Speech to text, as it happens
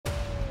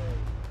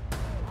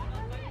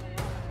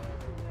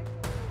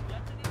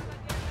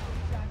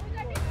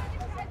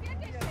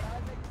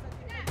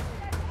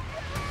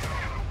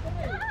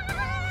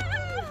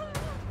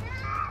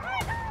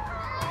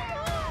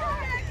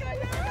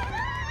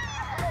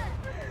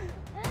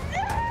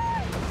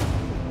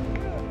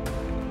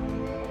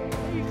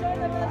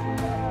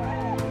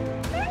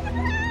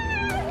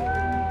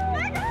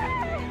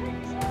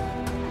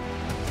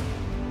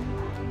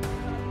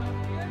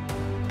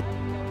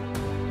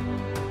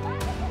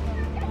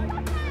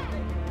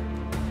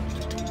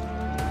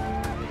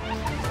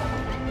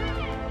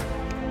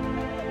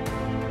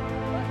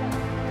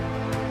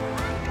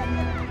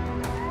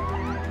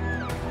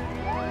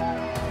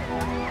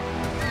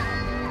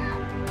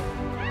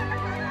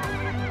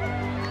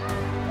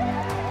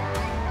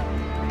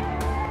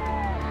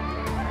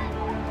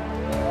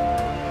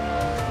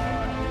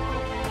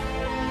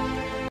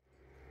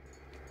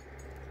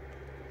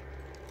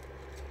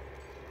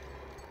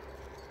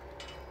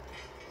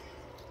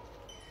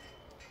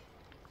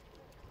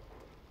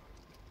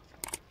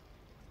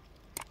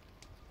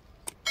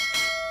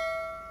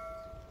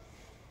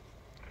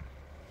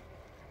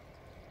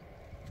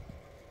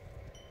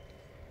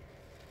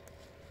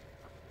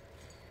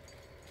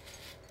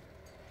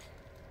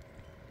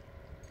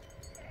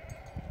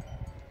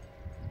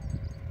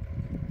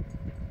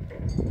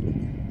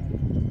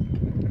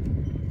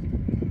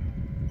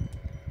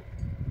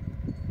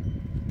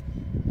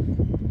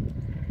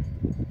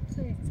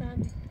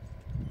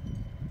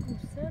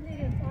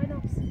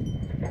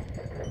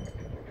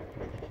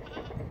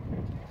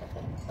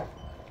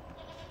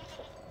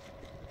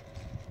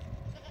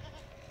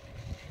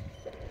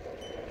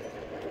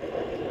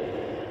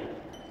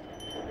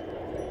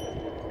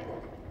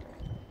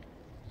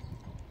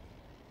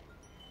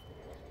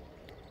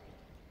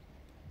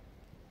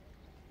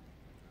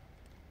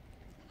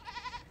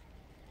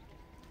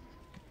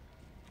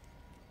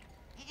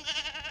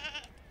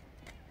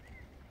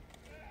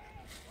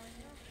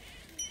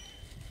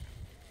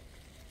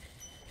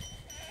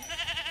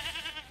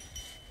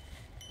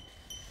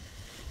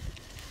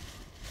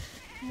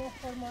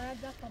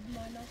مخورمایت ده قبل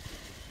مانا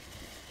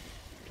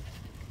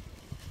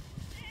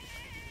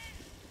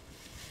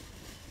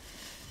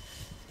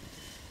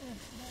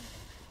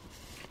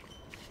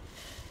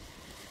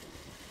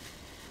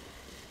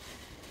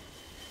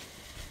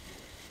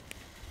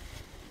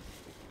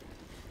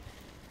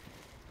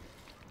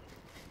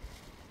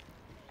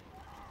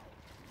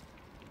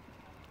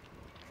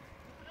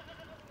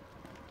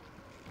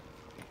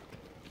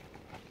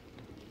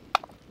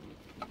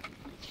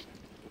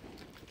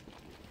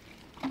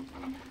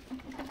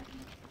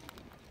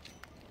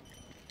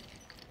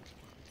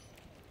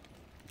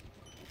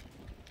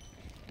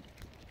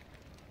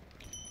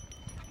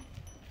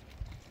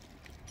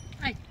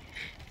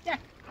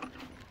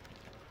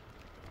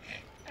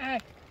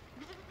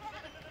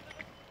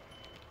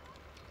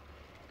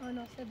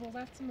non, c'est bon,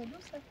 va petit melou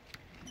ça.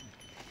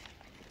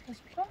 Est-ce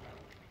que ah,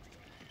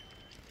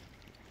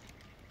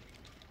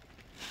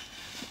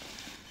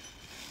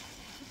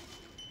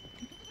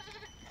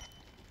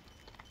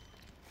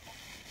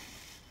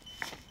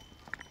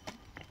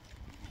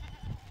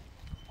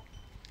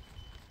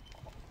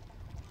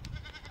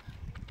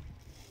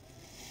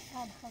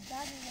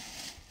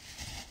 بخدعني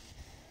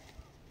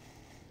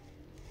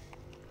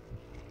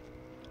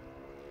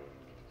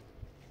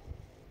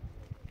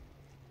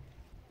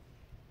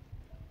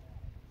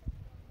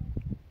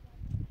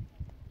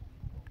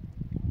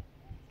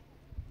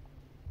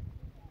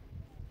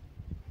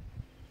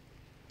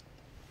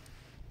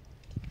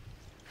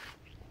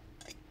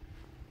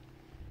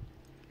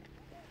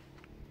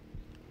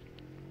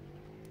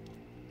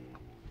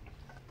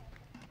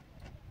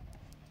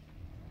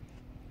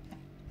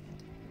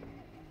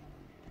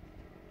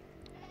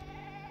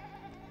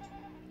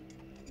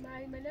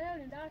معي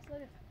ملايين ده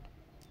صدق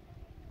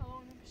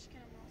أنا مش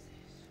كان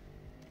ناصح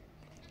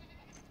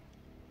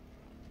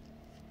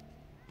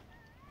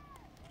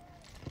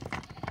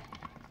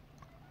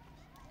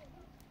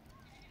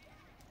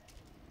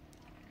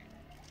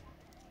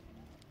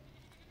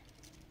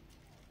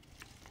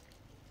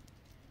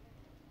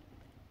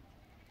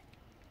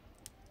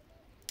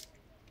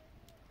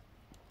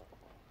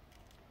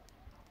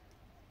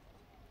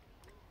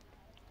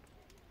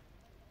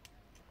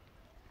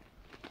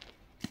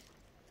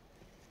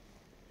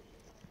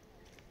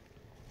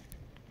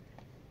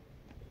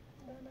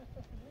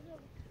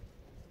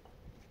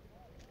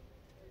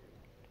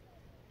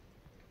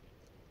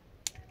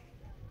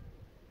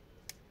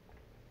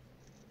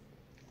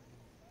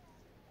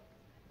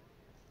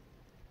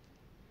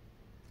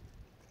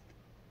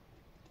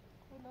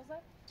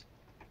نظر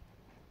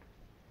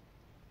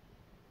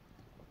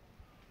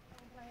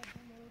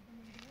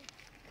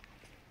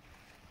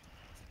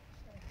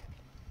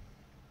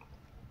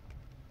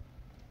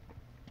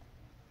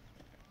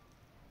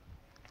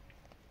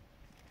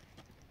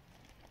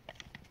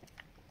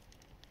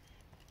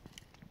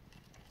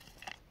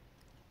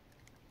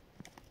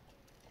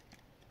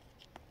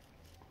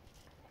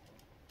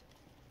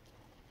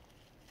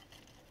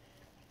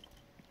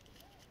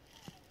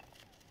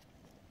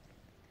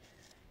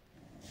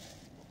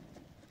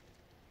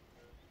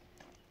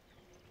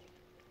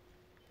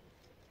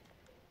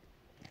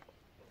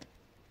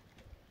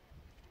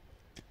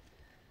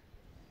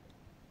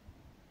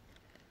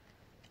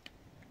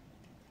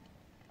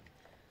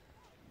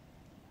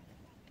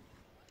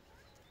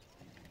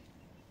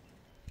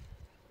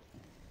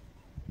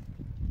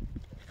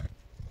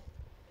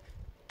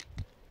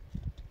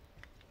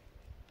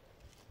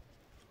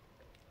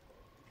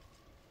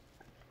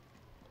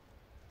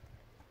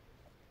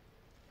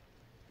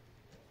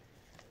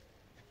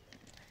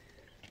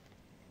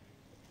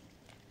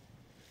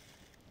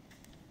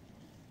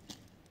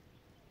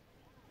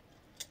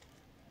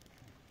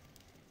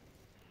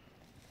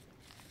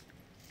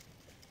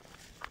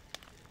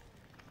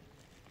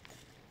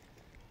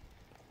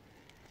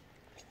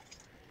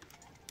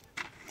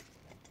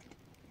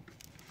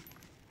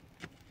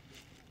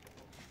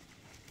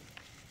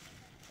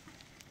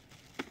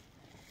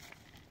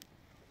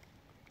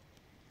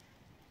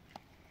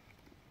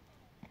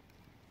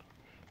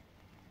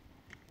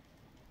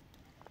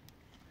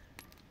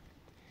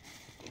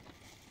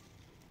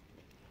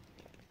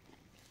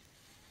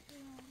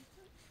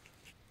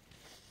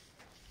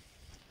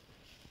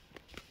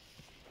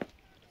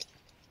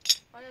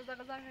آیا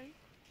غذا هایی؟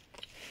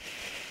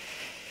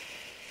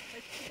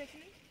 چی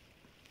تکلی؟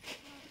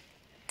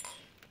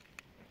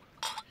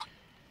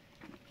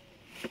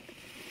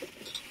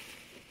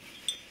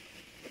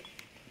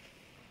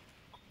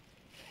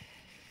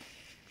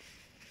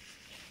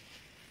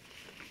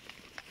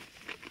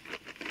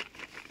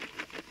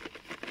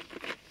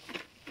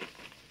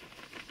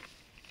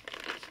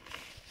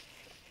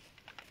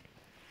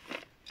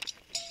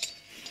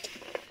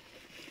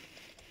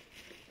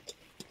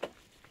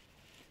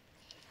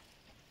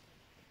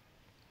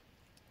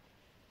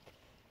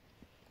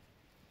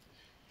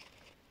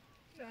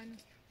 Yani.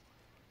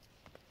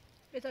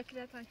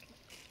 Betakiler takip.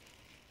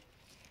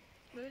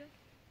 Böyle.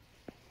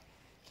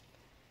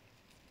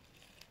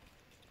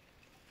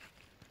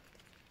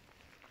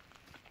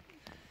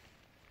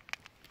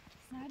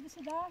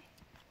 Neredesin daha?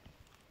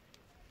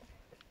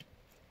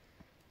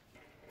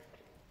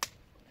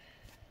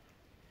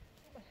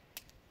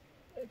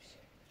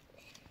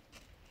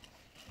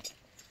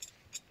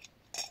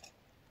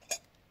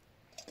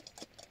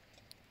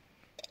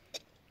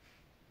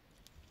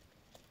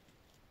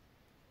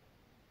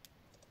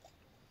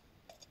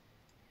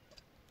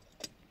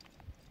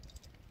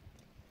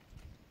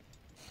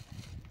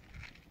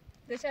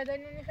 داشته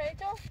داری نمیخوایی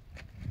تو؟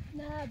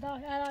 نه دا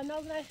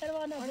ناز نخیر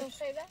و ناز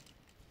خیلی؟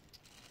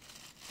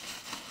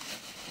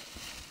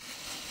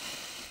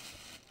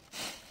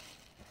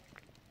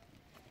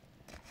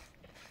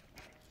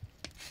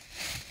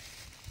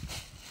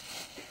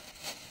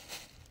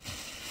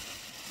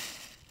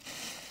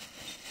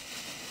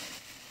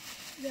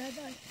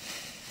 زیاده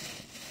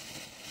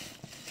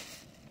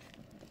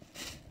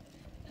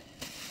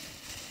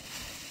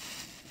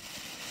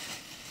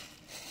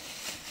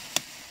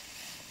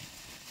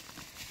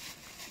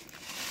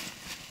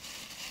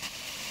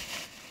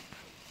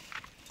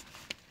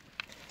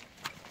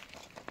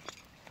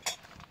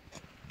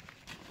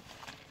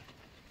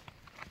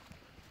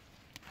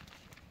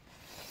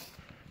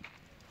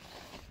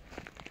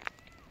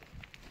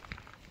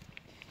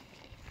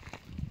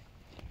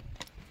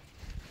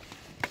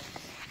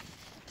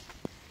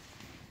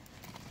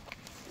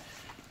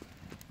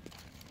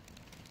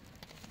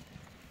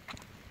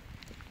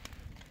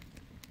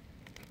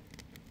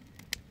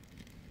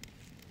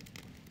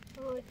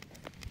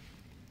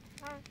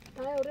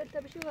أوريت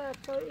بشوفها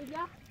تسوي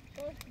إيديا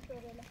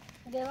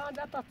اليوم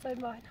ده تسوي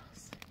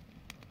مايناس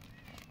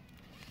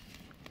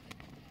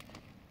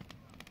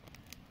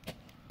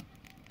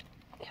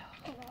يا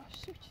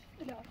خلاص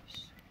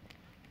بلاش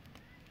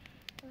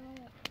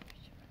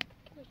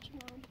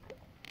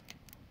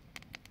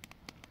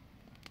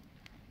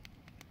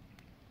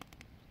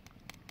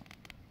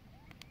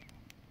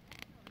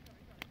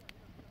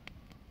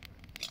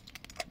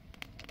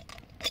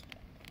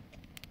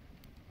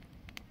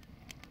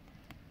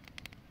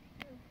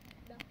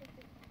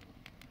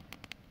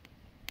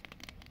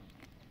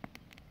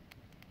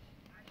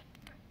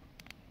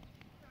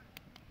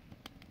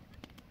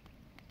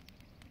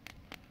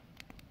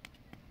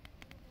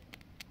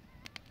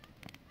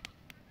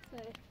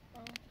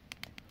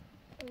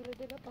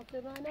ورده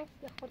بطاطا معنا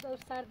يخبر دور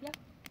سردية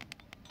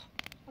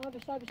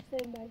بشتغل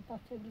بشتري معي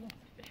بطاطا بلا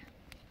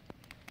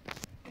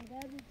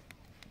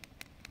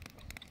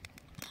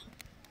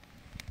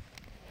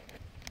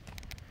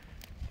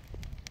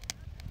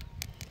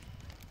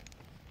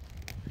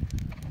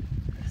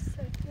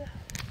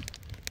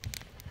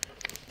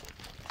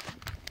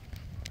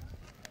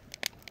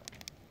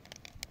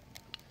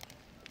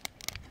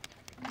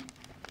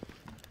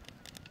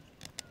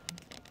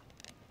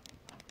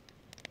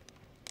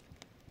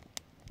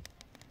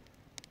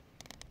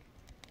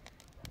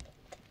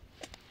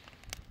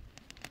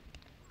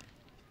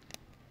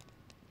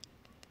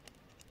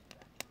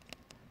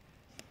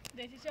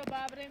دیگه چه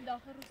بریم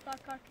داخل روستا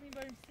کار کنیم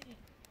بریم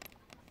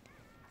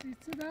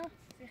چی ده؟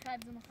 سی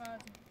خرزم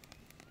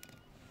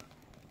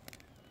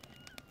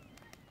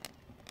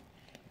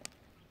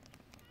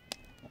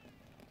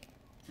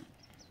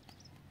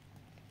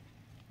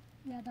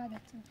يا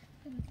دابت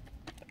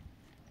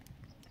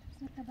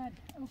سكة بعد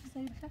أو في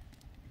سيد خير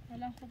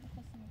ولا خذ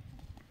خصنا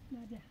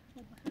نادي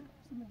خذ خير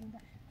سمع ده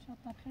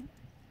شاطر خير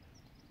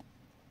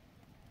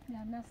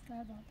يا الناس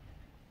هذا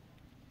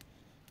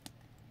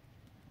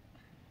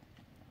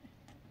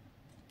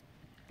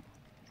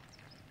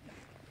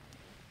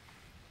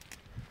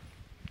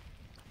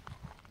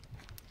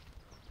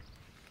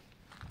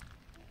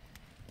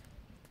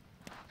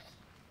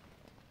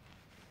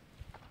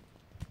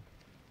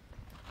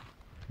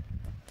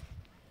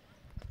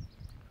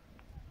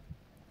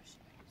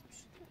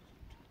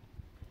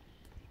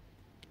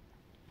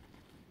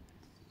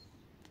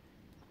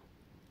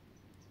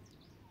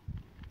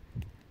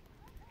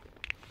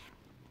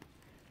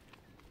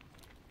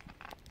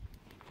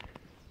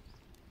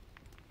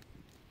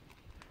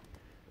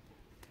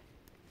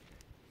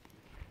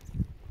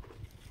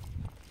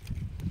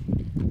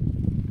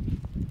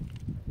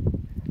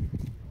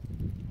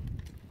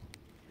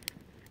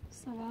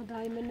سوا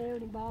دائما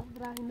نيوني باو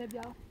براهيم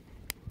بياو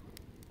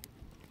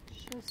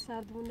شو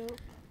سردونو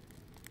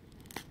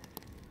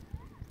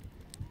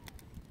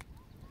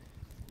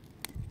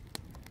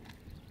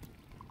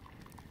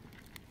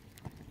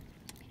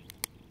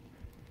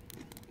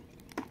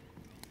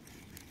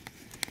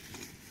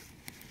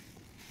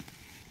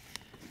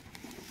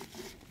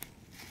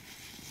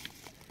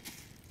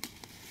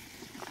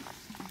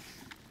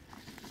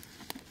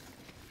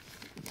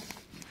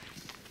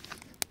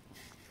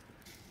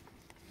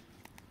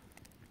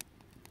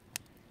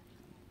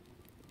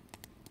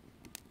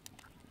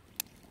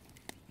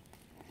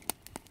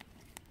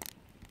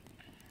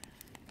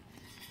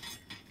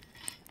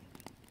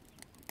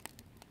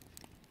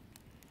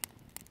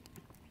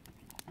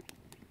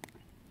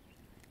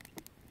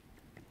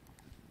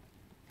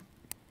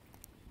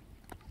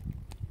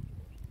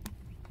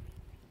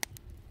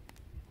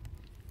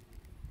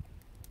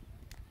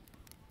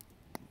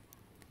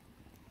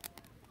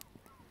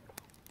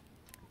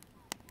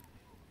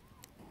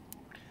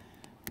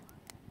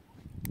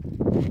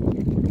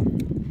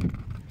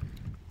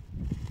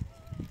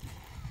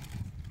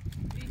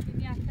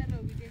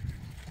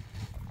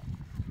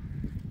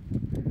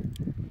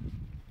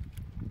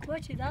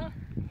چی دا؟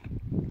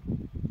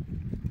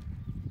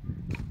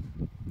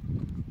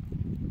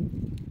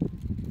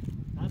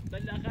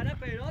 بالاخره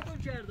پیداتون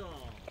کردم.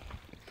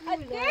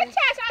 چش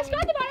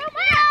اشکان برای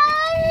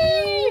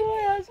من.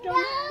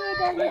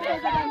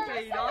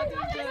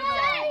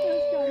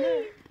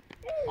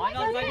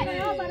 Aynaz بگیری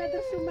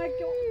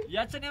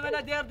یه چه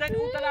نمیده دیردن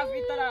اون طرف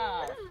این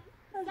طرف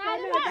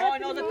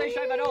Aynaz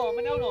تیشای برو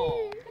من اونو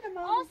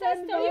آن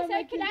سستوی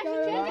سکلش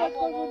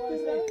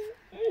چه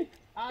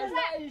از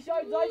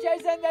ایشای زای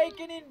زندگی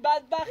کنین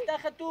بدبخت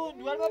اختون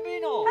دوار ما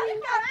بینو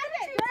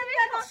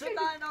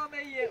ستا نامه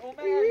ایه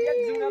اومه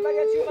یک زونه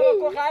بگه چی اومه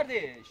با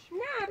خردش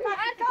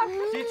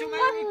سی چون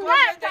من میکنم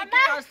زندگی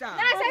هستم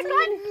نه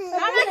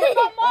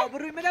سکن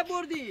آبروی منه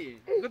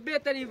بردی به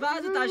بهترین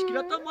وضع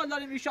تشکیلات ما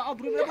داریم میشه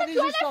آبروی منه بردی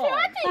زیستا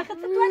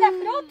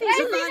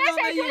ستا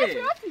نامه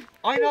ایه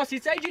آینا سی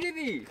چه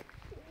جریبی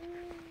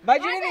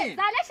بجریبی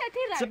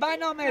ستا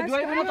نامه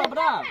دوی منو تا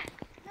برم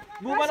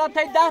مومنان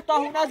تای 10 تا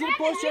هون نزیر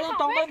پرس شدن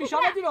تا اون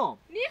نشان ندیرم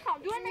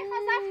میخوام دور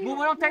میخوام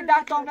مومنان تای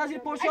 10 تا هون نزیر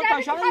پرس شدن تا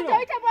نشان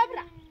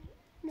ندیرم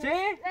چی؟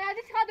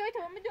 ادی خدا دویت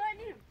من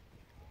دور میرم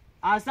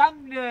اصلا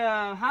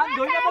هم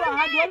دوی نبرم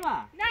هم دوی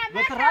ما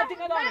نه به راحتی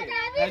نداری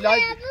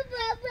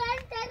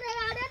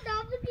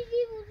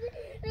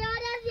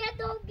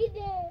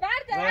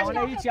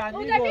ریحانه هیچ یعنی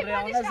گو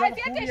ریحانه زن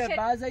خوبیه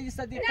بعضی ای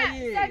صدیقه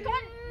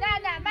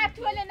نه من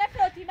طول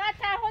نفروتی من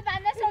تعهد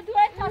و نسا دوی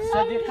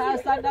تا صدیقه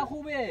اصلا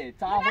نخوبه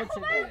تعهد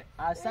شده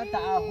اصلا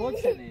تعهد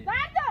شده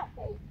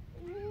بردو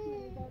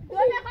دوی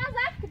میخوام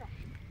زفت کنم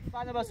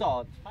فنه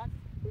بسات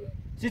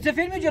چه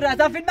فیلمی جره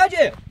اصلا فیلم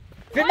مجه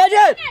فیلم مجه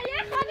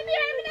یه خانمی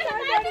همینه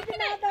حمایت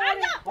کنه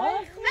همینه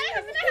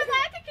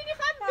حمایت کنی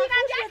خواهم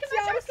بیننده که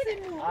ما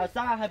چه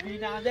اصلا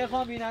بیننده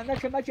خواه بیننده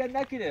که ما چه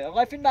نکنه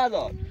آقای فیلم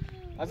بردار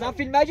اصلا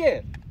فیلم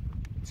مجه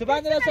چه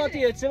بند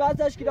رساتیه چه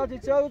بند تشکیلاتی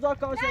چه روزار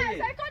کاساییه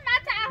سکن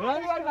من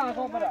برای بار من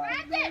خواه برم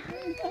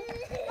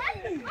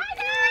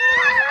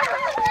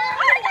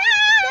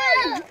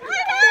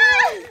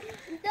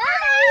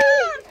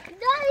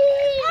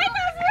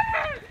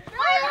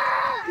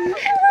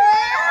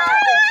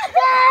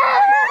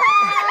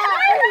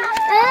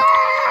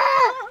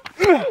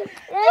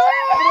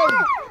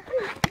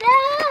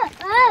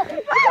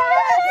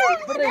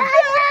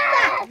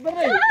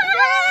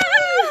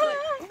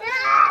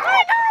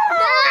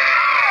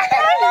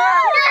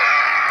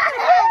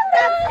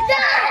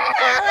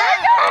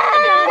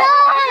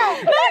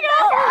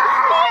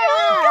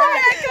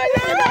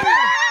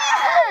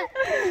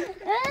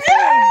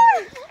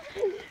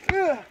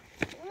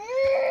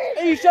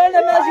ایشان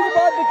نمازی رو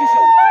باید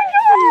بکشم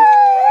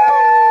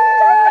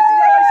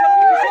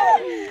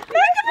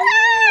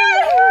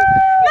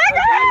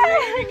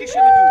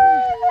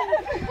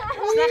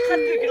سخت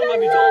بگیرم من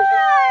میدام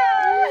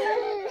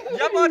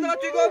یه بار دارم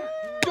توی گم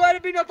دوار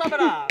بینا تا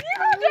برم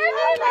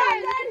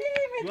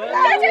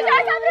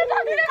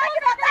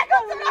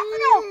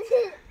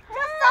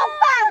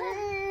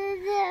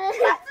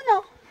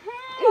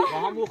با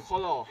همون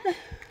خلا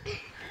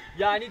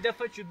یعنی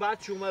دفعه چود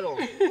بعد شومه رو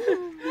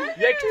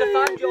یک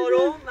تفنگ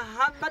یارم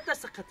همه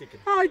تسقطی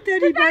کنم های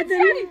داری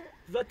بداری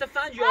و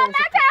تفنگ یارم من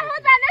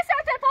تعهد و نسا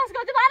هتل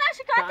پاسگاه دوباره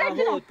شکایت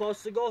نگیرم تعهد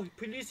پاسگاه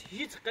پلیس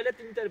هیچ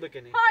غلطی نمیتر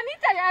بکنه هانی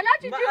تایی الان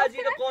چی من از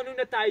این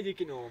قانون تایید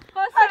کنم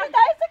اگه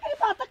دایی سکری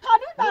فاتا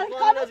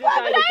قانون از این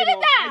تایید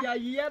کنم اگر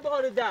یه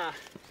بار ده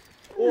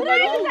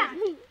اومدم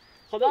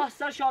خدا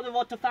سر شاده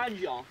و تفنگ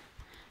یا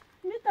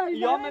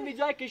یا من می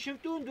جای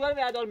کشمتون دوار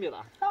ویدار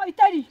میرم های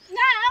داری نه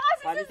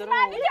آقا سیسیز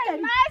من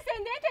نیداری من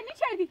زنده تنی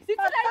چردی سیسیز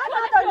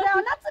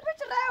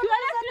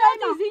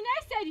تو زینه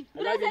سری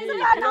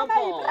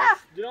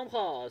درام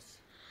خواست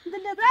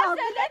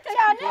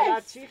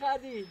دلت چی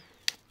خدی؟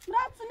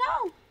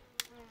 راتنو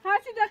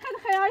هرچی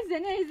داخل خیال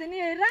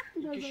زنه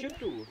را کشم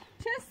تو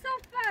چه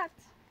صفت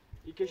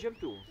ای کشم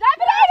تو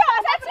دبرا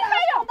اصلا چی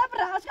خیال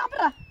دبرا اشکان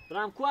برا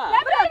برم کوه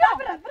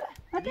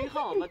برا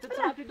میخوام من تو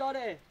ترافی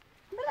داره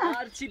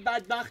هرچی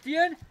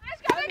بدبختین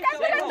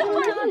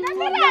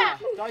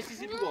دای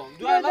سیسی بگم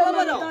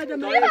دوار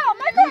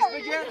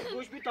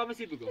گوش بی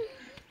تامسی بگم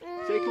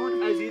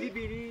سیکون ازیری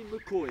بینی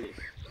مکوی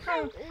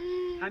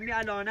همین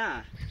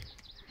الانه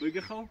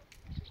بگه خب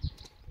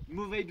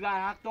موی دوار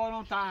حق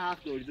دارم تا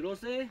حق داری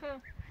درسته؟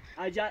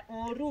 اگر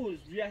اون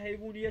روز یه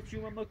حیوانی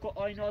چیومه مکو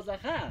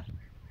آینازخه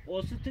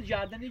واسط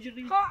جردن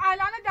جری خب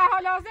الان در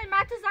حال حاضر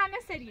من تو زمه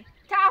سری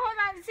تعهد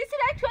من سیسی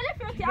رای توله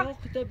فروتی تلاق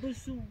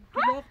تبسو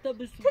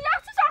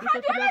تلاق تو ساخن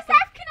دوله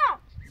صف کنم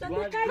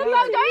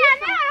دایی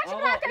نه هرچی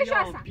براتش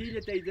هستم پیل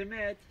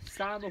تیدمت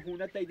سام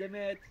هونه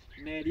تیدمت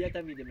مریت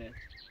هم میدمت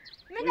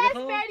من از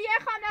مریه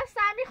خانه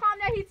سمی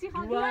خانه هیچی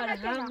خانه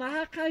دوار هم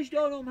حقش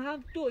دارم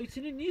هم تو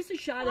ایچنی نیست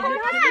شهر هیچ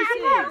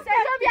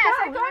سکو بیا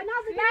سکو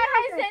من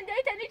های زنده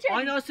ای تنی چه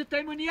آینا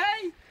ستایمونی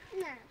ای؟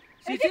 نه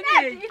سیسی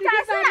نه نی؟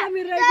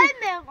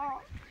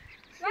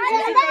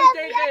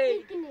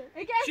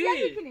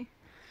 چی؟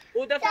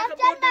 او دفعه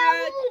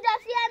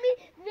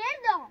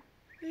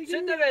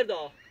سنده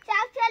وردا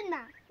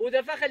او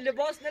دفعه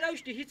لباس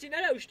نروشتی هیچی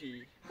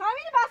نروشتی خواهی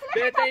لباس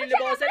بهترین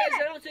لباس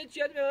نزران سید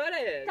چیاد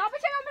میبره تابه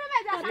چه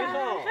من برم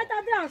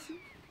میخوام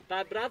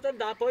قبل رفتم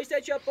در پایست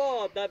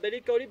چپا در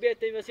بلی کاری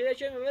بهترین وسیله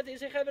چه میبره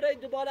ایسی خبره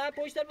دوباره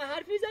پشتر من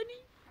حرف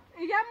میزنی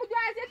میگم مودو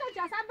اذیت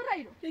جسم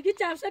برایرو بگی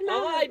جمشد من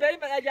آقا ای بریم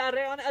اگر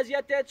ریحانه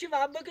اذیت چی و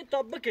هم بگی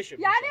تا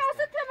بکشم یعنی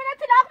اصلا تو من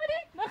طلاق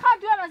بدی میخوام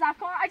دو مزاف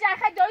کنم اگر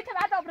خیلی دایی تو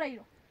بعد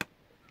برایرو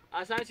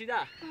اصلا چیده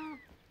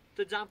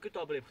تو جمع که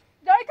تا بریم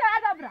دایی تو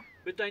بعد برا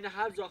به تا این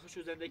هر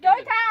زاخشو زندگی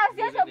دایی تو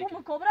اذیت بو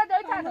مکبرا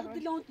دایی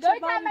تو دایی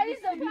تو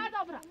مریض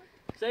بعد برا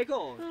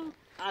سیکون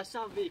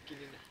اصلا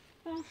ویکنی نه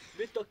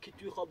به تا که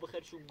توی خواب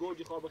بخیرشون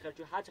گوجی خواب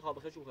بخیرشون هر چی خواب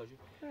بخیرشون خواهشون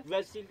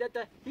وسیله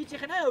تا هیچی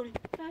خیلی نیاری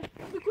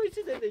بکنی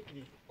چی زندگی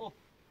کنی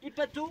این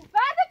پتو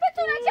بعد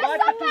پتو نجه با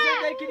پتو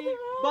زندگی کنی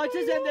با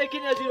چه زندگی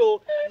کنی از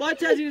رو با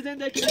چه زیر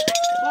زندگی کنی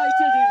با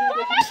چه زیر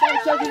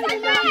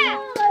زندگی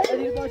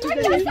کنی با چه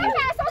زیر زندگی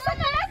کنی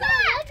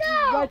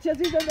با چه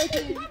زیر زندگی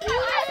کنی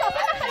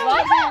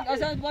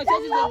اصلا با چه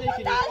زیر زندگی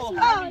کنی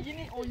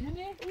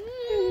اینی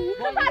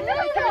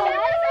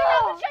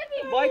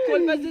با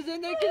کل مزه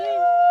زندگی کنی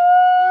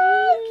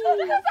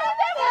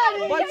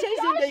با چه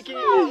زندگی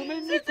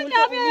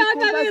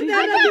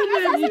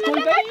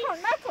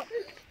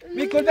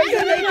میکن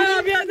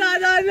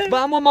با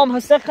اما مام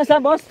هستق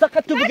قسم باز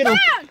سقط تو بگیرم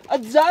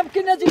اتزام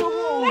که نزیلو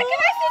بو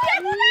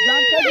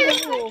زام که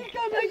نزیلو بو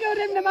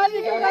بگورم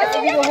نمازی که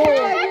نزیلو بو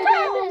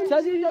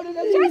سازی جالی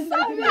نزیلو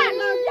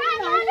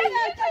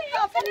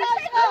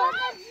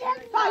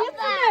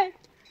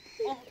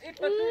این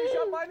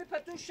پتوشا باید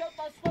پتوشا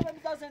تاسخواه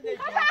بمیزا زندگی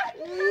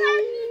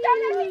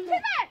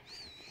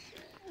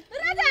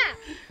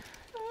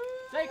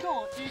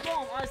سیکون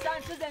چیکون اصلا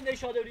چه زندگی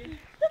شده بری؟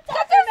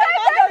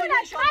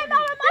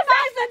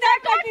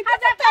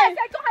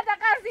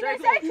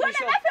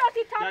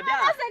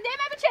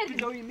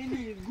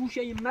 منی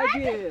گوشه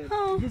مگه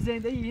یه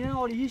زندگی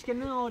نهاری هیچ که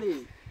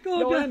نهاری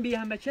یارم بی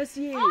همه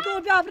کسی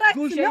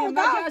گوشه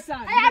مگه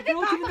اصلا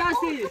برو چی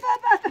دستی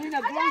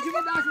اینه برو چی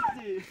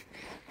دستی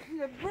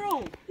اینه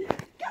برو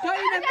تا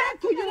اینه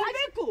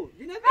بکو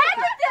اینه بکو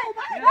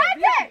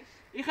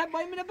این خب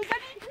باید منه بزنی؟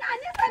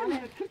 نه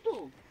نیزنی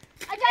کرتو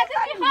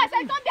اجازه میخواه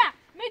سیکن بیا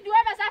میدوه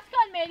مزف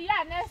کن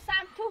میریه نه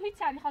سم تو هیچ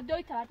سن میخواد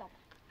دوی تو بردم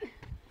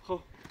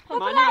خب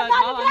معنی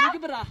که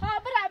برا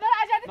برا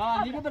اجازه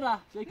معنی که برا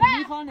شکل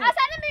میخوانه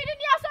اصلا میری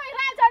نیاسا این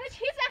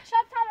رنزانش هیچ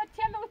اخشاب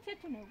تیم و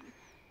تیتونه بود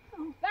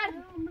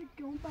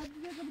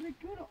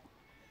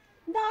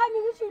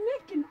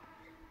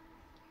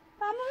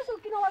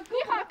برد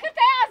میخواه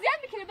کرته ازیاد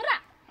میکنی برا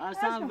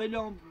اصلا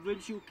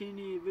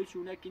ولشو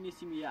نکنی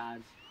سیمی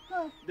عرض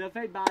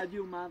دفعه بعدی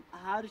من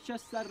هر چه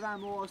سر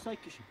رم و آسای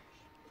کشم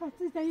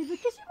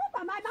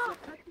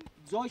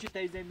زایش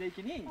تایی زندگی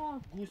کنی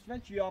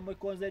گوسفند چی هم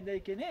کن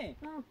زندگی کنی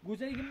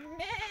گوسفند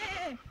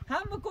که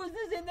هم کن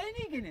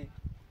زندگی نکنی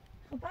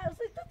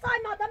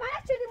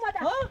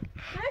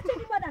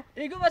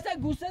ایگو مثلا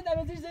گوسفند در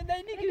وزیر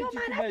زندگی نکنی چی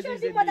که وزیر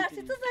زندگی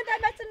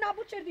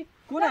کنی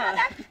کنه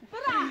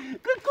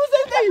کو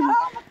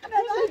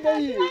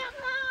زندگی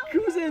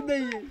کو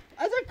زندگی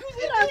اصلا کو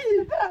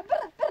زندگی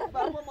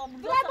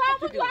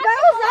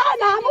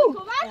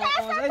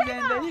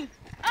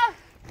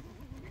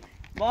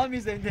مامی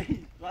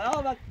زندگی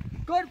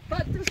کار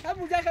پتروش هم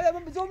موزه خیلی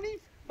من بزومنی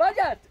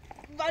برگرد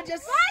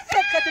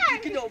سقط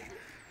پیکنو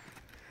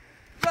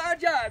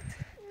برگرد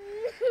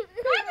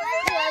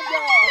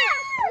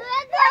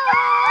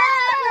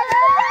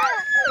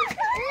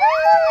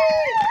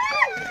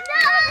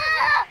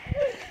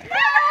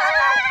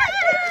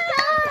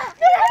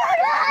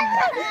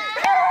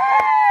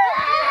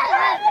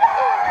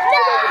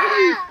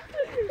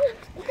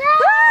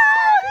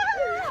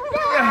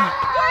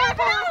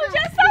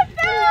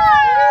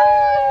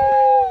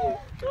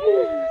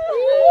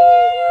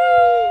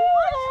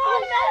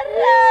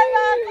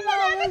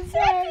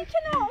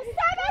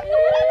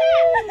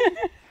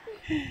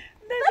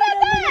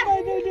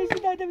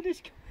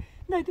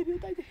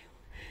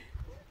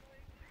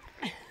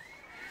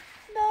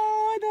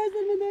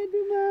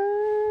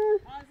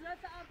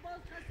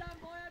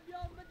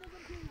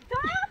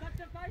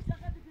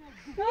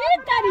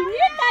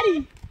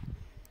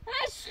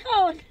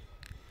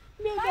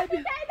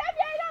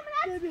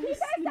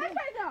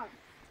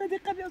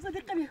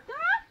صدیقه بیا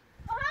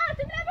آها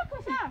تو بیا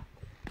بکشم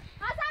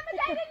اصلا به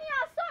دلیل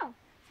نیاسم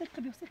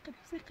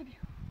صدیقه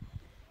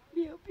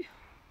بیا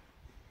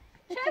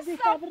چه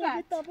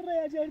صفت تابره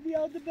یا جردی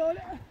یاد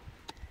بالا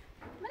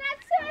من از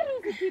 3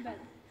 روزی کی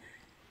بدم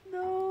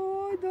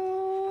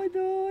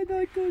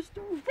دای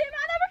کشتو تی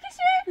منو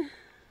بکشی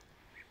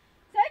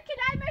سه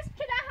کلای مثل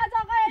کلای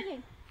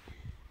هزاقایلی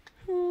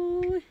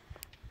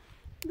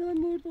دای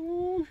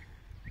مردم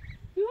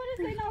یوری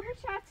زینابو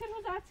چه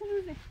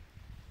روزه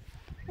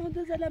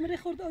هذا زلمه ري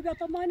خورد او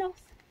بيطلع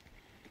مايناس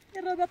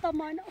يرى بيطلع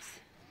مايناس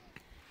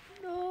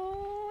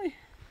دای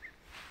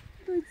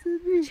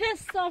سبی چه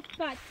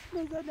صفت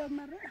نزدم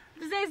مره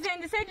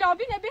زنده سه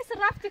لابی نبیس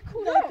رفت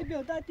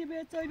کورو داتی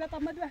بیا توی بيطلع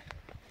مدوه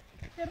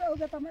يرى او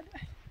بيطلع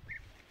مدوه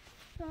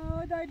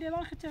دای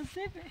دیوان خچن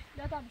سیفه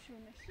داتا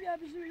بشونش یا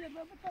بشو یا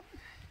بابا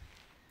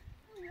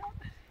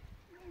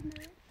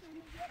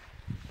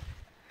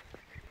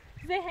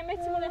زي همه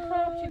تمونه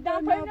خراب شد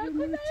دم پای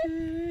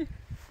نکنه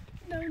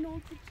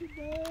نه کچی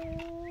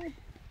دای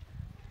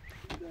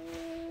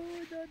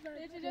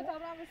چه تا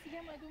برام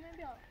رسیدم ادومه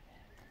بیا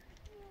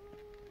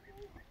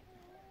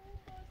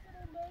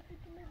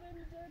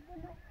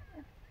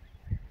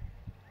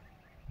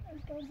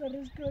Ashkan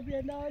sarış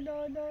köbiye la la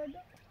la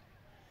la.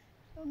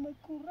 Ama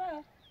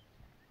kura.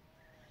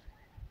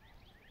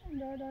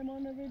 Nereden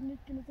ona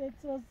vernik ki ne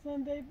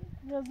sözünde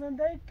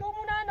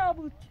komuna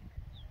nabut.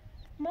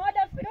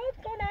 Mala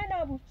firot komuna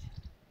nabut.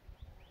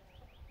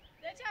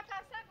 Ne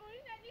çapasa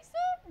görün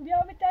nisu?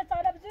 Bia bir tane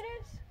sala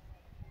biziriz.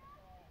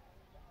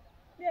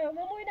 Bia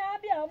mu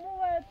ina bia mu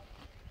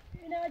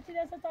ina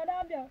çile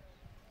sala bia.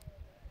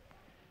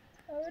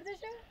 Öyle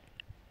şey.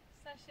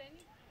 Saşeni.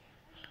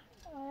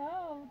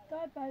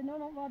 Dat bij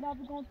nou wat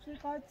heb ik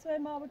ons uit 2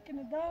 maanden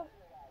kunnen daar.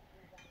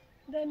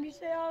 Dan moet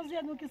je al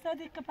zien hoe ik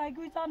zei ik heb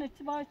goed aan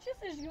het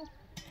baasjes is joh.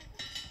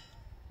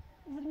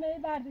 Zul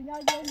mee verdi ya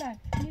gönder.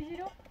 Ne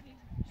jiro?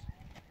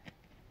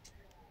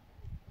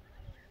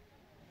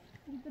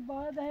 Gidip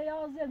bana da hey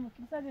az yerim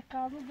ki sen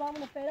kazı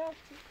zamanı ferah.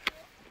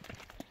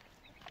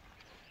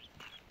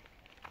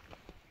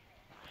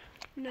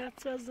 Ne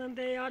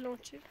sözünde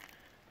yalonçu.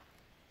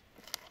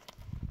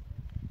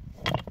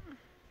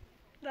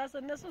 دست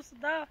نصف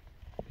دا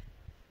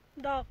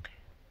داق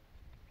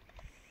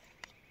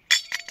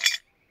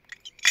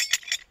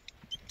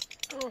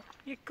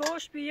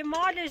يكوش بيه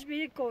مالش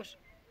بيه يكوش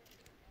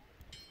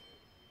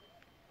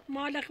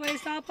مالك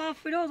ويسابا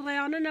فلوس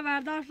غيانه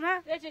نبرداش را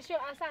ليش شو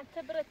اصلا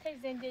تبرد تي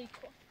زنده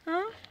کن ها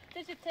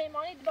تيجي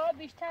تيماني دبا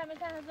بیشتر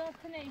مثلا هزار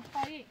تن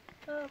ایفایی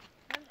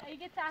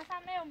اگه تا اصلا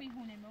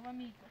میونه و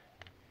میگو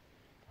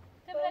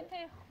تبرد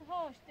تی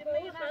خوش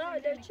تبرد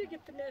خلاص چی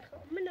گفت نخو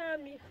من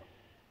میخوام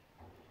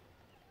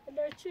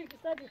لا شيء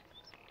صديق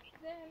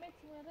زي ما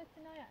تمرت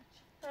نايش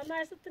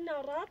اما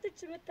ستنا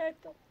راتك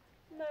متايتو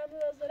ما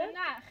نظر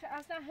نه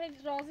اصلا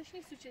هیچ رازش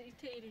نیست چه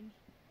تیرینی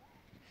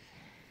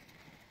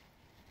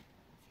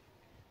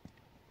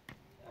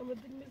اما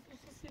دلمي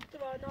سيت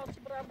وانا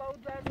صبر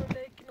باود وانو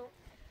لكنو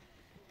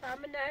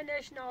تعملنا هنا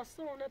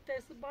ناصونه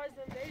تيس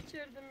بايزن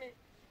ليچردمي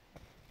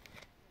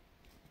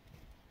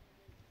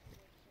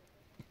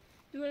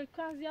دور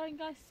کاز یا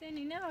اینگاه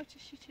سنی نه آچه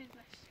چی چیز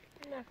باش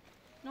نه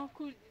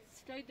ناکول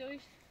ستای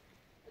دویش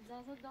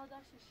اجازه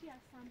داداششی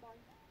اصلا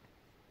باید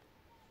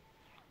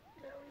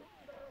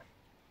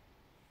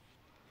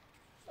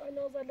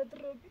انا زال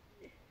دروبي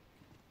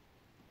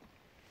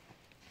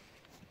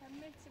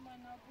همه چی ما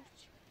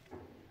نبوش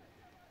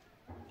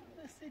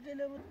بس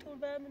دل مطور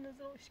بعمل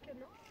نزوش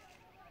كنا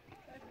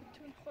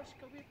تون خوش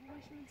کبیر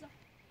باش میزا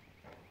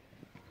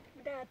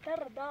دا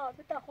تر دا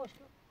بتا خوش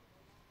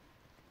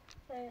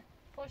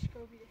خوش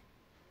کبیر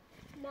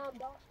نام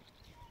دا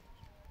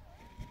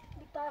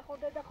بتا خود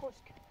دا خوش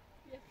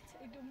یک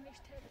ایدوم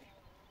نشته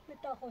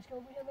بتا خوش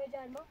کبیر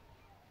میجان ما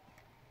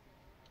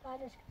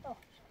آنش بتا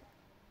خوش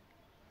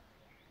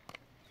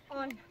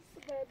آن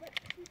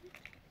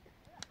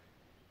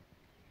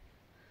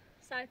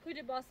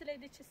سرکوی باصل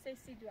ایده چه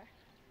سیسی دوه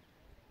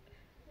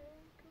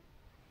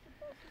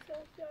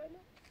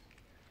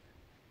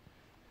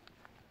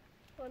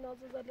انا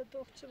زال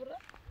دوخ چبره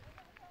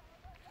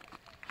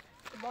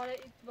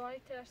باره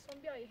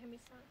ترسون بیایی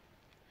همیسان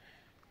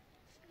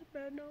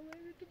برنامه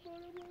رو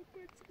باره ما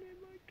کنچه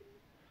نماکنه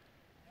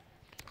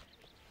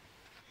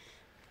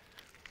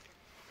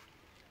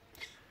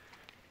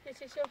یه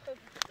چه شو خب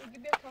ایگی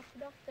بیا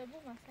تاخداخته بو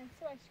مثلا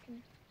سواش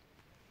کنی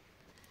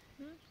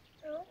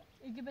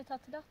ایگی به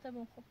تاخداخته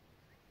بو خب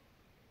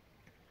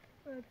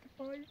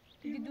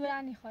ایگی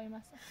دورانی خواهی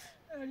مثلا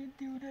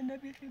دوره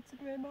نبیخید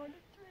سنوه مانه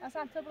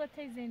اصلا تبغى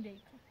تي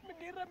زندگی کن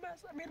منی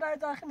رمز میرای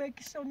داخل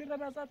میکشه و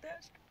رمزات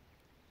عشق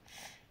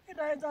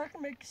میرای داخل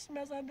میکشه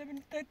مثلا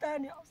ببین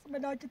تیتانیاس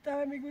ملاکی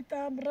تا میگو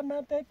تام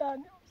رمان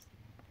تیتانیاس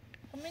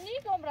منی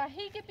گم را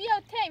هیگی بیا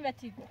تیم و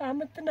تیگو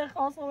همت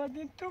نخواست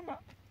آمدین تو ما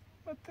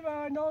و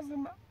تو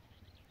نازم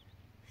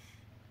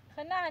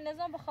خنا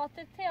نظام به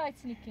خاطر تی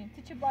آیت نیکین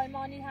تی چه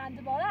بایمانی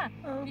هند باره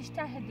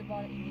بیشتر هد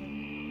باره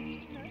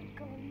اینی نه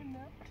کار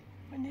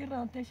منی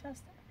رانتش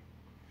هست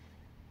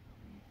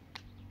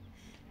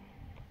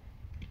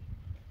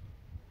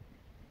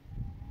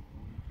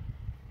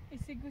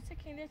ایسی گوشه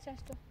کنی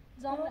چشتو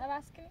زامن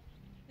عوض کنی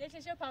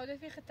لیچشو پاوده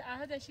فی خط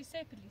عهد اشی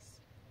سی پلیس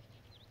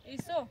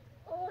ایسو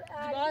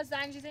با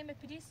زنجیزه می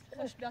پلیس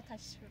خوش بیا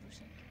تشش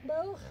بروشن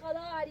با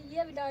خدا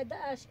علیه ولایت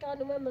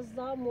اشکان و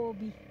مزام و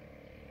بی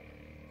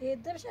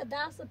یدمش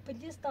دست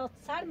پلیس تا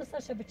سر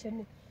مساشه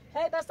بچنی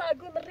هی بس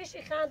اگو من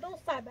ریشی خاندون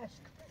سبش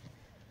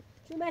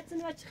چون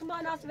متن و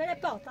چخمان آس ولی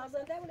پات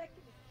ازنده اونه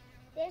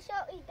دیشو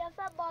این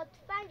دفعه با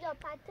تفنگ یا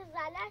پت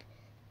زلم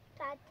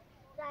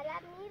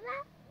میره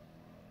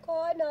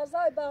که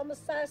نازای با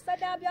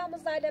مسرسل هم یا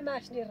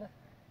مظلمش نیره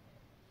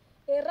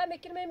ایره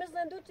میکنم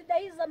مزندو تو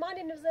دهی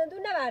زمانی نزندو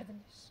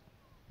نوردنش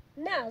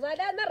نه زلت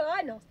من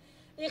رای ناز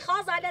ای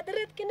خواه زلت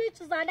رد کنی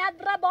چه زلت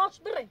بره باش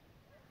بره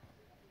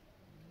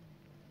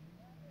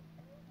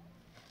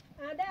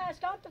انده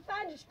اشکان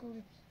تفنگش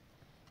کنی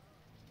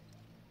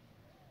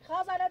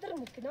خواه زلت رد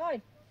میکنی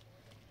آی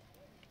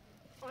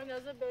آن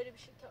ازا böyle bir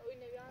şey ta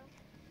oynayalım.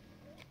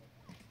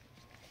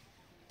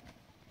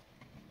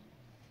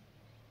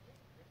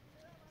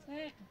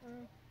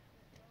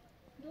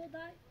 دو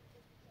دای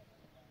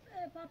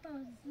پاپا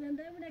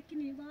زنده مونه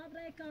کنی واب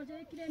رای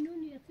کارجای کنی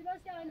نونی اسی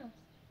باسی آینا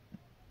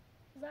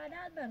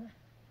زادت بره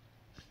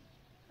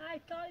هر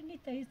کاری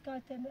نیته هیچ کار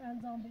تیم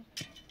انجام بده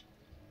چی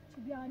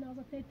بیا آینا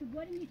زده تو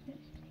گوری نیته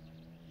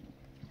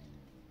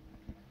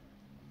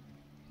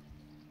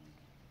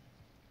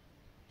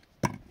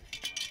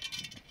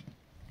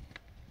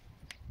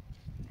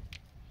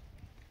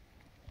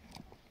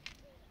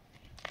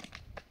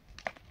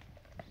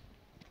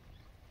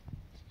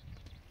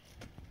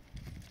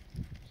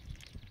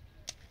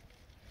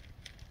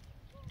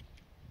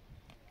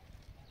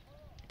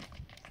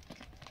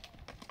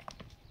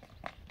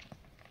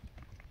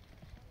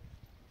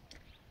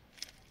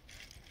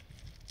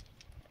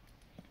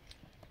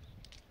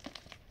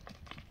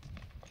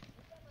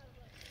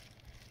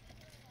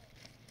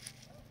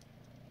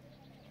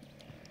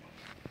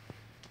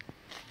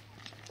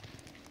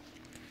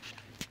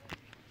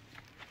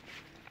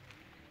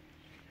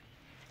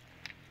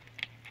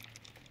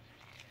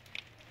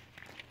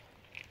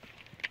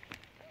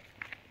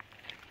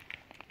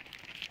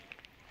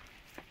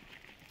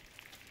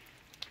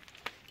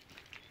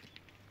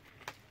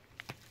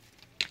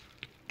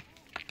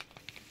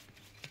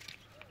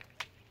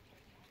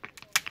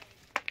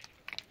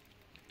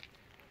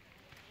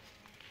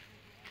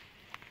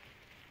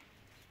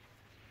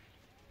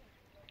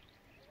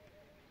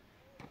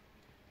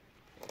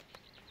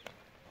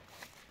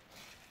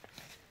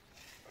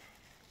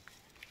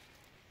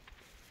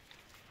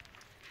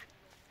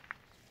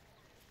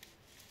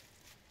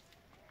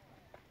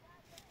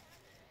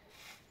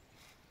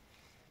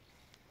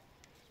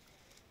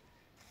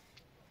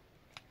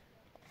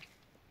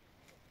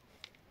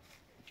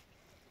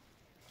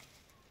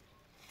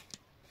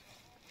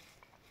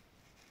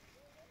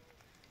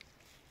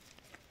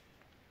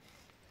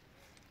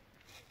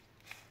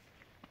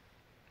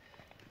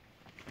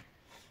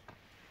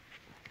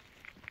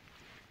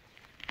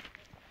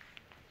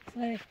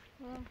صحیح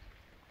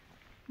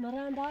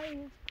مران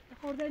دایی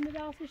خورده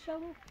میباسی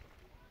شمو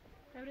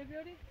خبره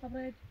بیاری؟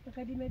 خبره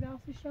بخیلی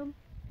میباسی شم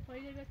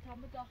خواهی بیار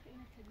تامو داخل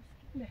اینه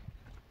تدیس نه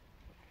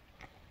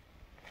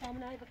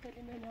تامنای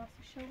بخیلی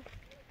میباسی شم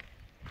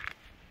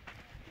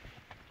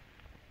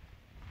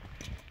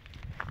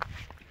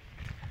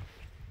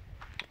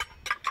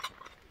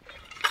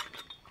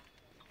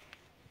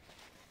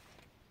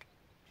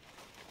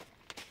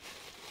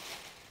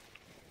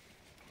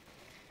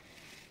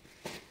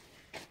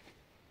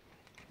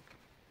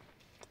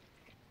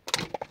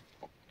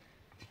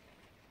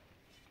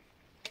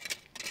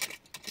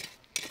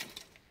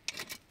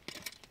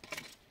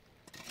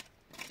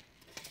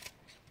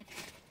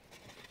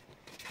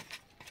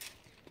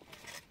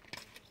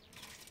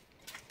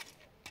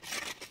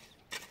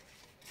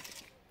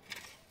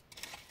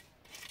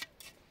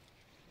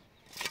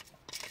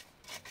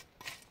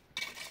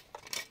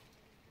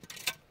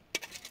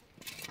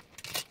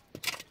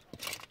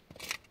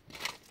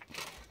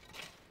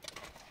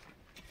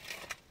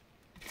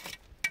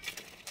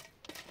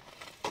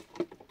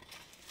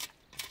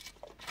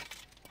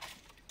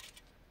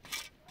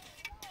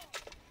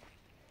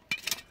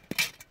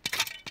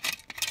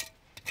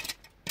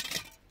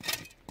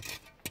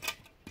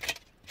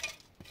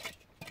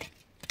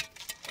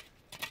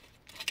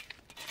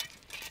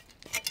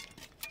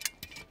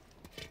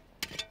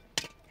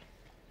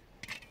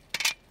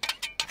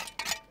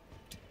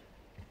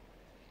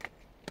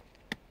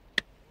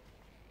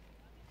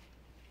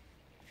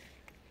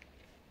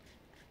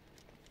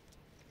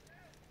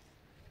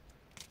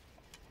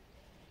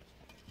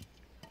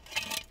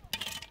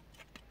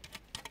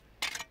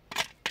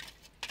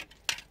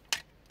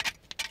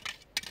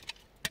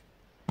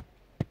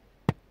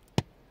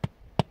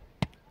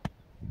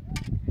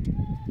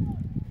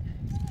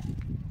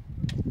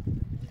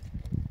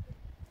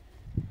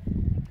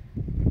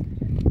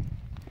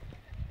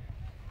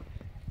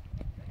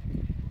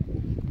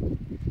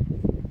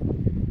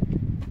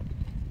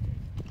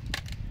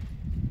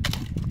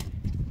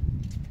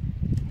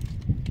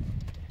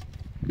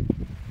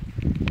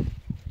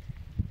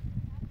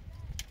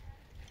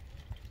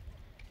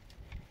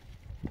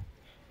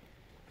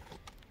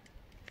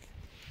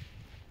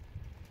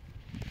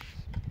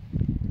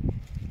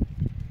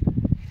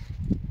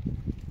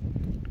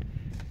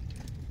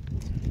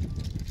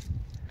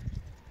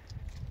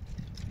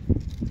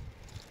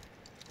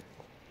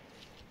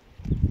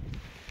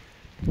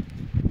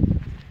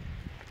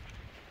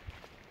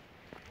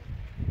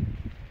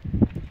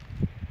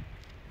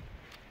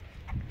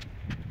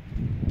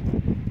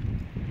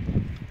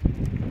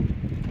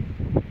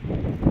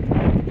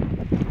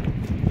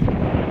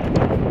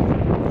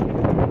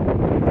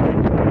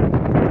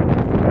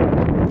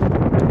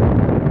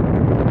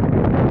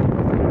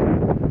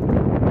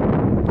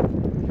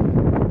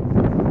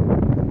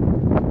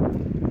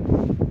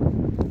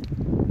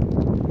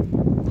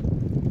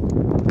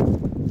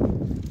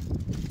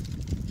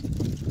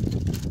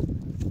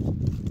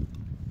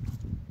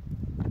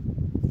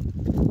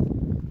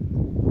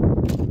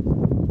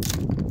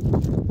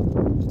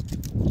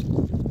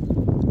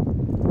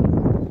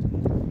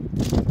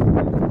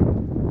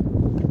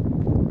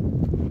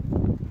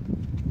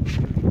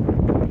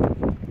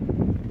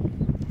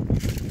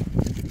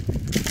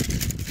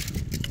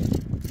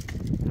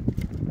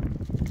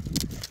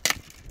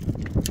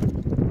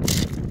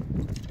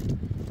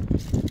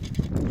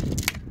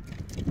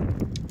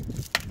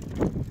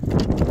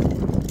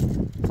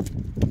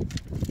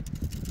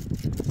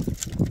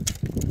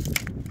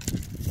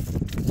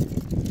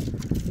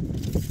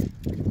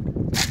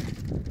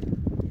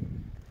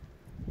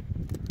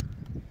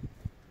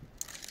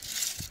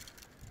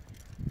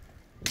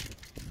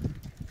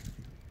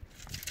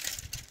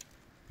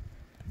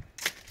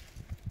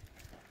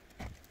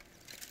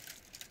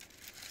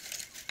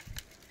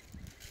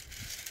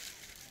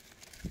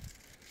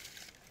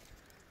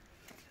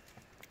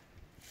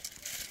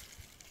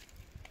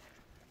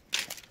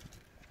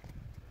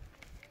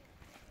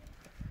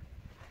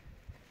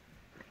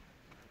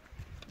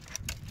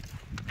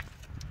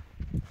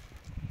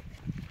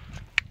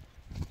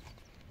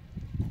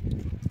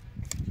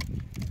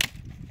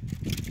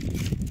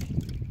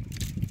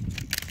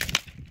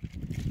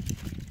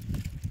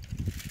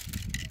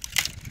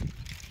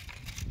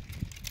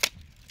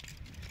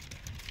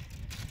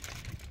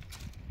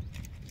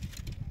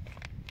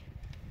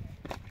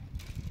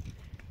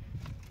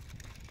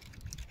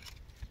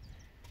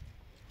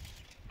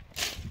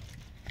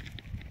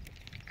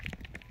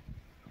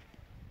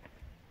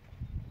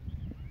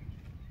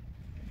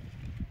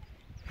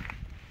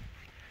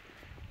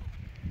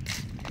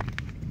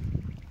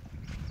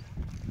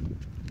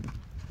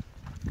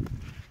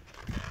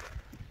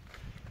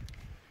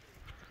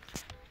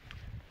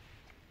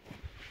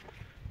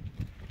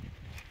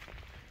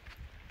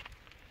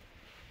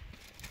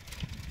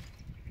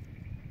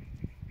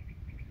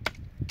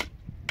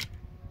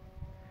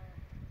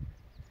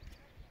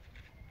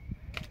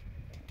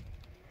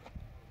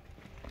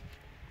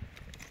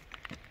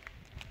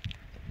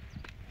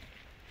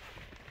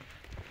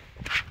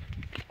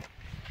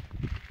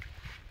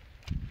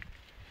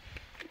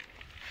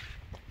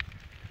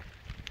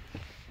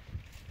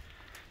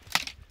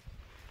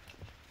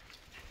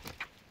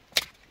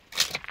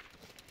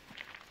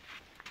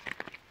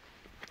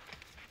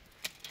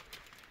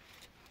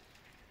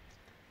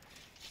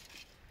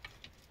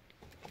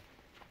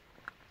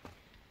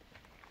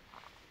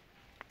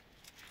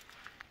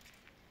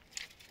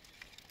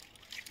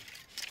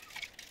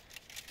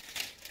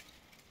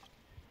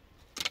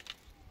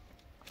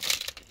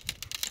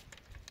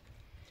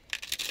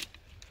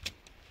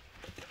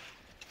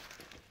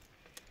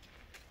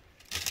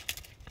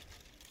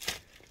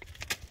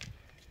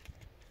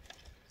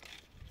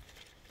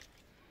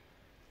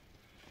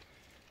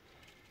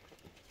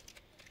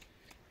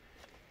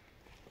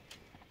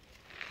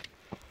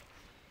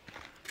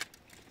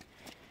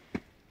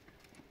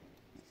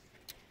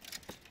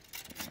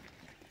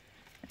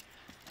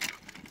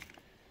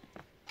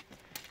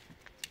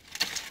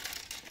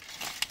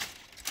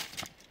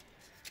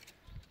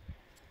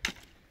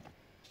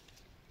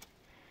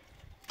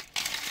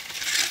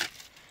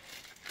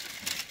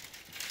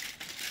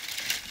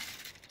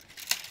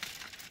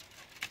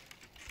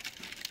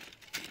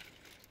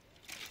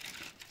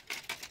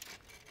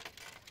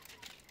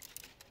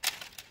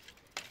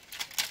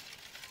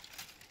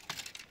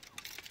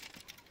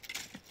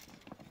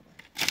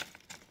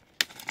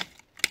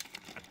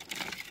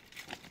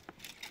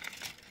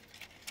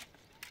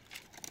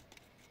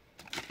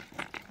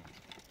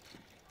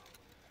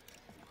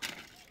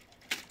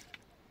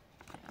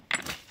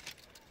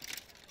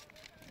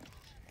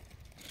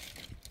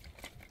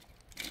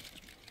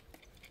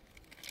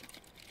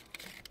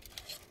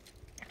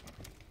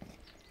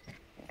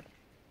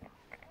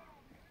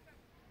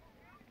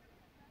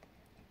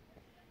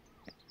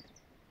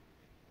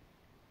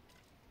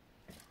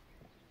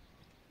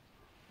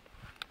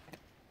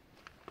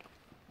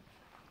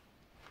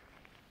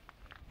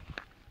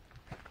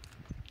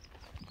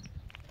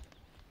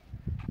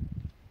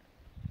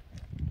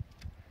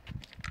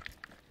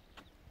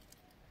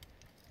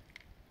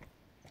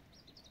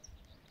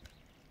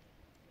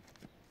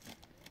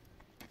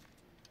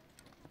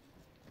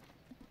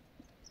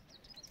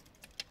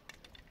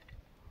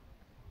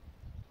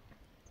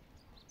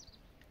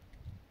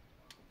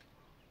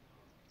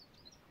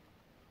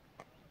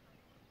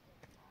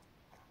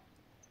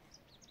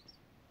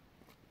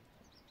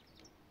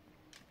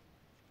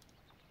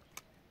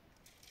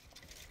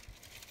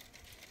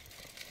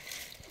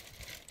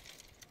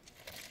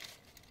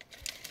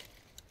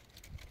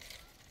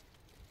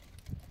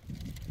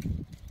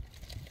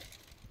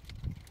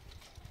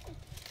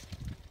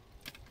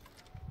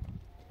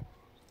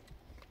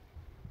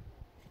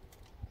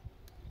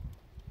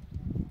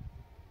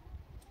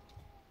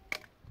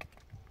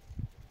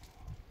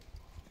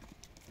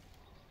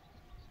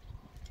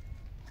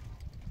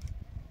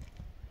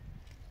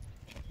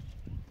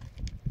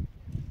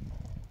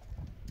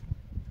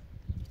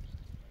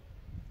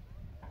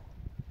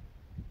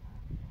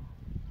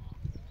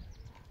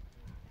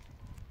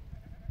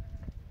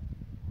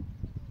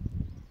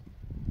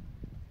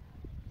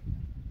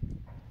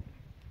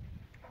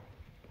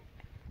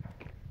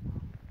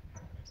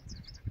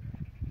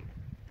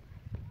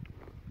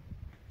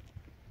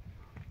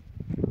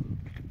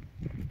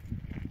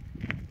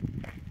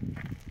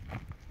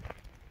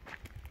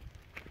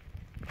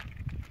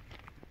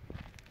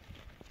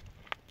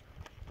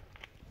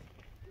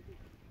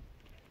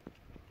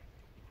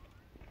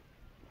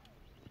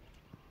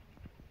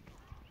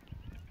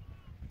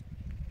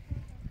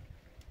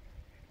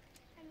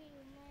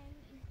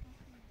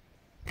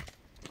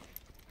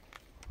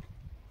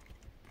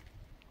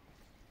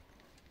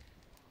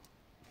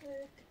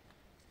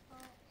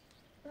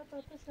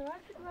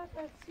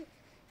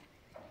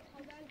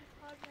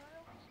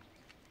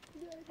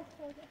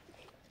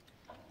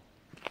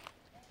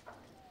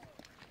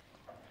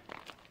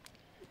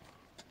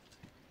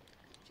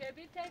چه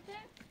بی تیته؟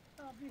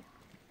 آبی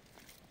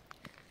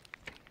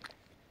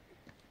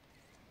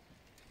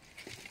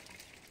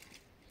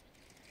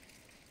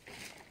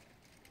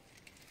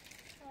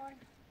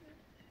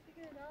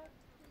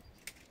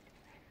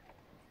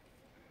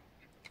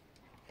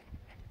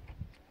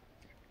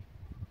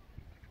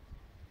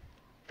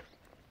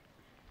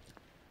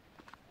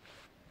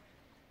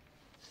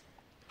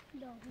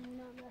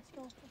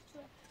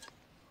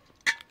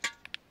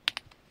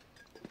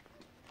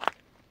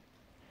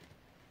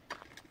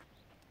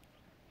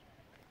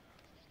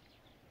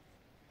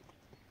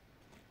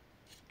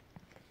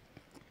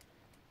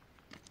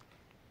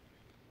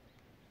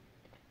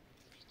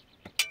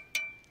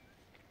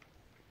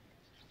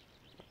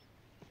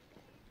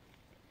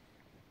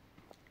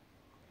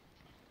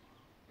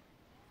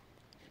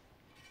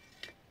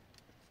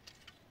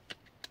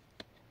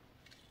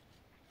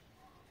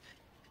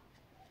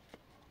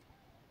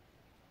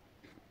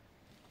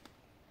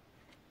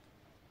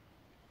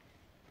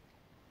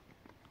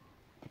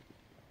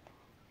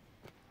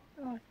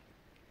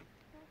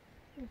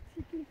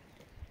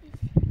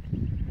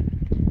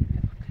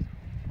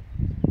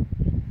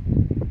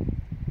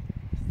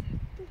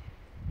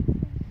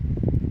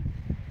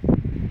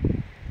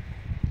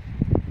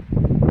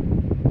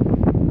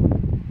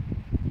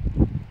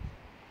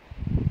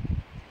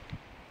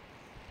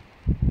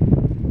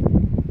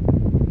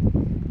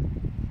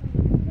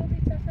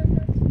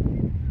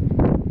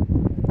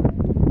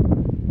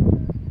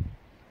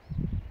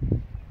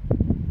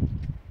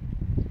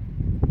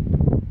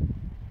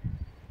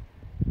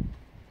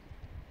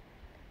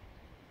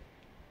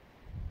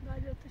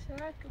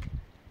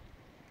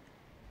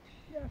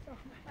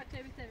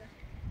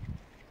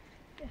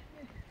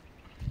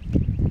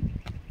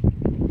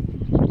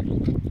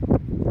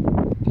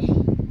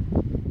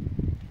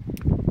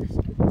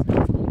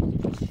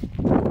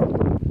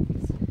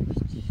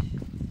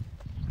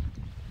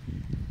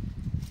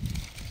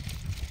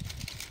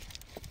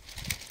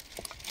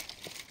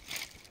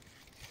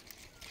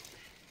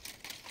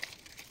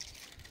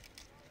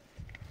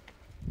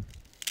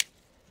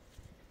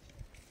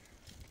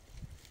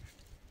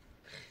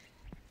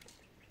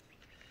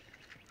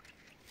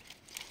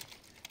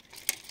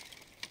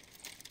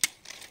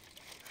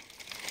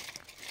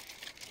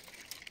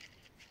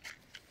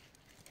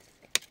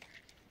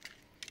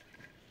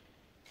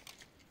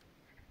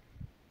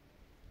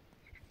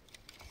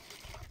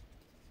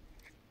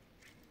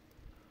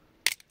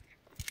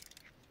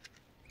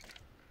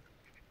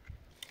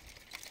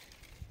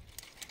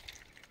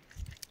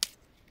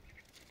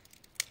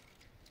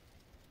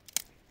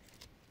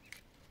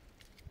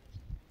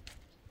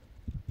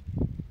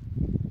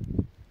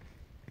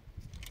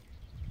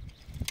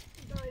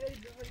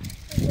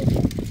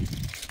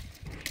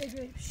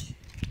Görmüş.